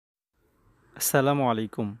আসসালামু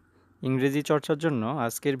আলাইকুম। ইংরেজি চর্চার জন্য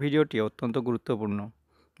আজকের ভিডিওটি অত্যন্ত গুরুত্বপূর্ণ।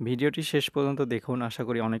 ভিডিওটি শেষ পর্যন্ত দেখুন, আশা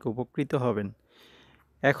করি অনেক উপকৃত হবেন।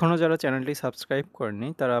 এখনও যারা চ্যানেলটি সাবস্ক্রাইব করেননি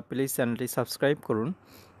তারা প্লিজ চ্যানেলটি সাবস্ক্রাইব করুন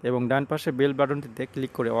এবং ডান পাশে বেল বাটনটিতে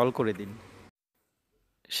ক্লিক করে অল করে দিন।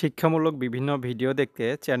 শিক্ষামূলক বিভিন্ন ভিডিও দেখতে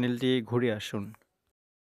চ্যানেলটি ঘুরে আসুন।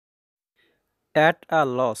 অ্যাট আ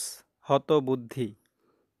লস, হতবুদ্ধি।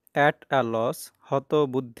 অ্যাট আ লস,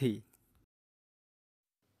 হতবুদ্ধি।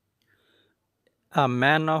 আ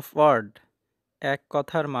ম্যান অফ ওয়ার্ড, এক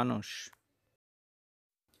কথার মানুষ।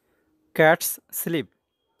 ক্যাটস স্লিপ,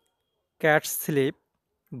 ক্যাটস স্লিপ,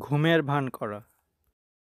 ঘুমের ভান করা।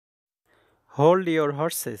 Hold your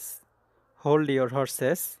horse's, hold your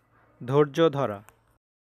horse's, ধৈর্য ধরা।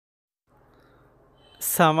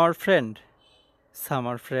 সামার ফ্রেন্ড,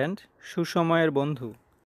 সামার ফ্রেন্ড, সুসময়ের বন্ধু।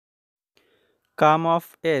 কাম of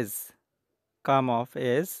age, come of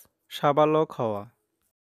age, সাবালক হওয়া।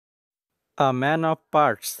 A man of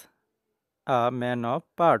parts, a man of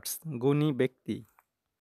parts, গুণী ব্যক্তি।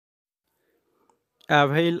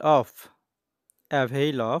 অ্যাভেইল অফ,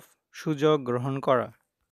 অ্যাভেইল অফ, সুযোগ গ্রহণ করা।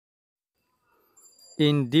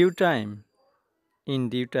 In due time, in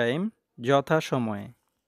due time, যথাসময়ে।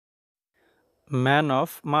 Man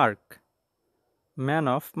of mark, man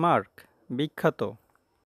of mark, বিখ্যাত।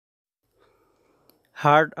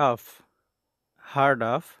 হার্ড আফ, হার্ড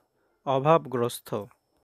আফ, অভাবগ্রস্ত।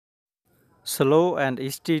 Slow and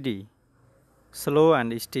steady, slow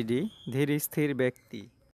and steady, ধীর স্থির ব্যক্তি।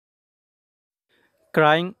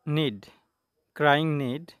 ক্রাইং নিড, ক্রাইং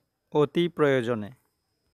নিড, অতি প্রয়োজনে।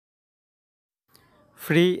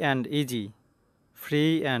 Free and easy, free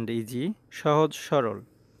and easy, সহজ সরল।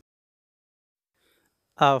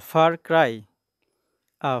 আ ফার ক্রাই,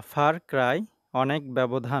 আ ফার ক্রাই, অনেক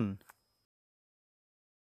ব্যবধান।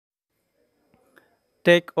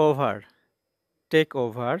 টেক ওভার, টেক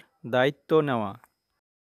ওভার, দায়িত্ব নেওয়া।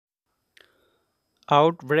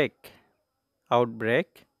 আউটব্রেক, আউটব্রেক,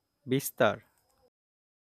 বিস্তার।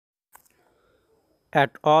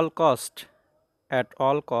 At all cost, at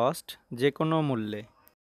all cost, যে কোনো মূল্যে।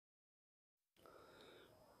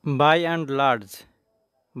 By and large,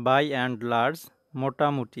 by and large,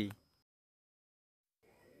 মোটামুটি।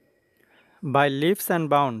 বাই লিপস অ্যান্ড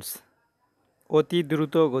বাউন্ডস, অতি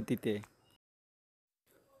দ্রুত গতিতে।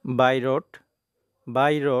 বাই রোট,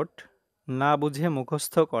 বাই রোট, না বুঝে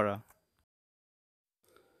মুখস্থ করা।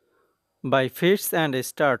 বাই ফিটস অ্যান্ড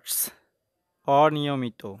স্টার্টস,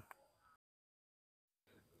 অনিয়মিত।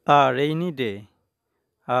 আ rainy day,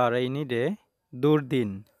 a rainy day, দুর্দিন।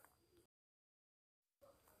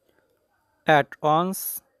 At অনস,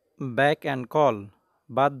 back and call,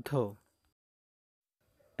 বাধ্য।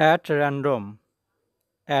 অ্যাট র্যান্ডম,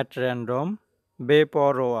 অ্যাট র্যান্ডম,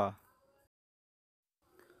 বেপরোয়া।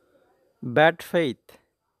 ব্যাড ফেইথ,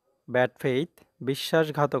 ব্যাড ফেইথ,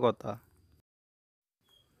 বিশ্বাসঘাতকতা।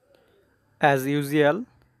 অ্যাজ ইউজুয়াল,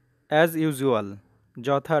 অ্যাজ ইউজুয়াল,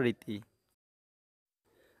 যথারীতি।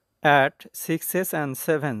 অ্যাট সিক্সেস অ্যান্ড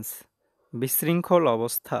সেভেন্স, বিশৃঙ্খল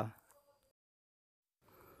অবস্থা।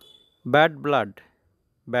 ব্যাড ব্লাড,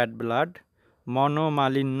 ব্যাড ব্লাড,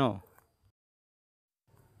 মনোমালিন্য।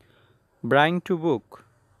 ব্রাইং to book,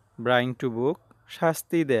 ব্রাইং to book,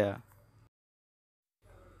 শাস্তি দেয়া।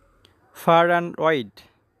 Fur and wide,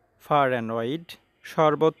 fur and wide,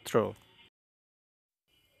 সর্বত্র।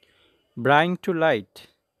 ব্রাইং টু লাইট,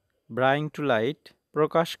 ব্রাইং টু লাইট,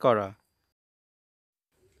 প্রকাশ করা।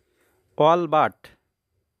 অল বাট,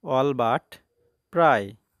 অল বাট, প্রায়।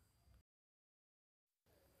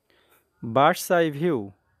 বার্ডস আই ভিউ,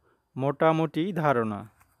 মোটামুটি ধারণা।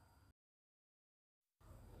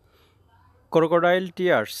 ক্রোকোডাইল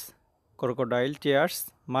টিয়ার্স, ক্রোকোডাইল টিয়ার্স,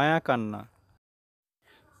 মায়া কান্না।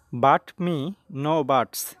 বাট মি নো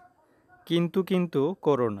বাটস, কিন্তু কিন্তু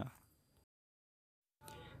করো না।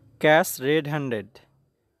 Catch red handed,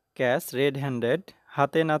 catch red handed,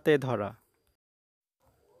 হাতে নাতে ধরা।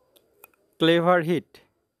 ক্লেভার হিট,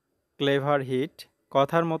 ক্লেভার হিট,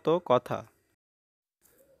 কথার মতো কথা।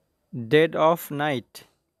 Dead of night,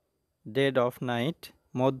 dead of night,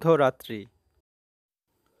 মধ্যরাত্রি।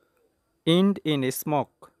 ইন্ড in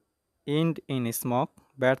smoke, ইন্ড in smoke,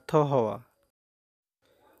 ব্যর্থ হওয়া।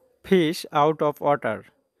 ফিশ আউট অফ ওয়াটার,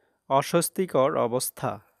 অস্বস্তিকর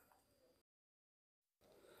অবস্থা।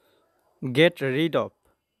 Get rid of,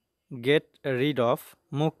 get rid of,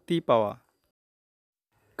 মুক্তি পাওয়া।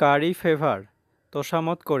 কারি ফেভার,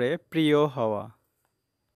 তোষামত করে প্রিয় হওয়া।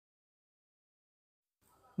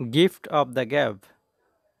 Gift of the gab,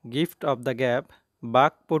 gift of the gab,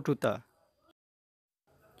 বাকপটুতা।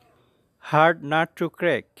 Hard nut two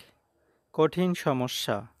crack, কঠিন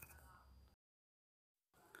সমস্যা।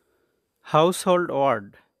 হাউসহোল্ড ওয়ার্ড,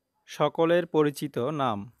 সকলের পরিচিত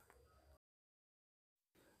নাম।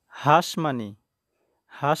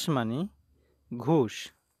 হাঁস মানে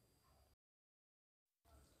ঘুষ।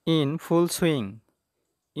 ইন ফুল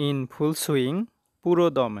সুইং পুরো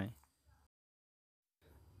দমে।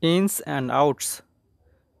 ইনস অ্যান্ড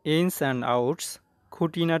আউটস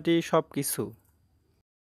খুঁটিনাটি সব কিছু।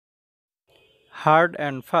 হার্ড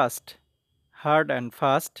অ্যান্ড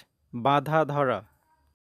ফাস্ট বাঁধা ধরা।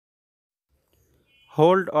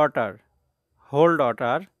 হোল্ড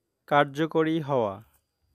অটার কার্যকরী হওয়া।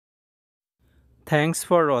 Thanks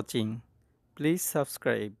for watching, please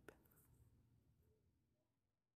subscribe.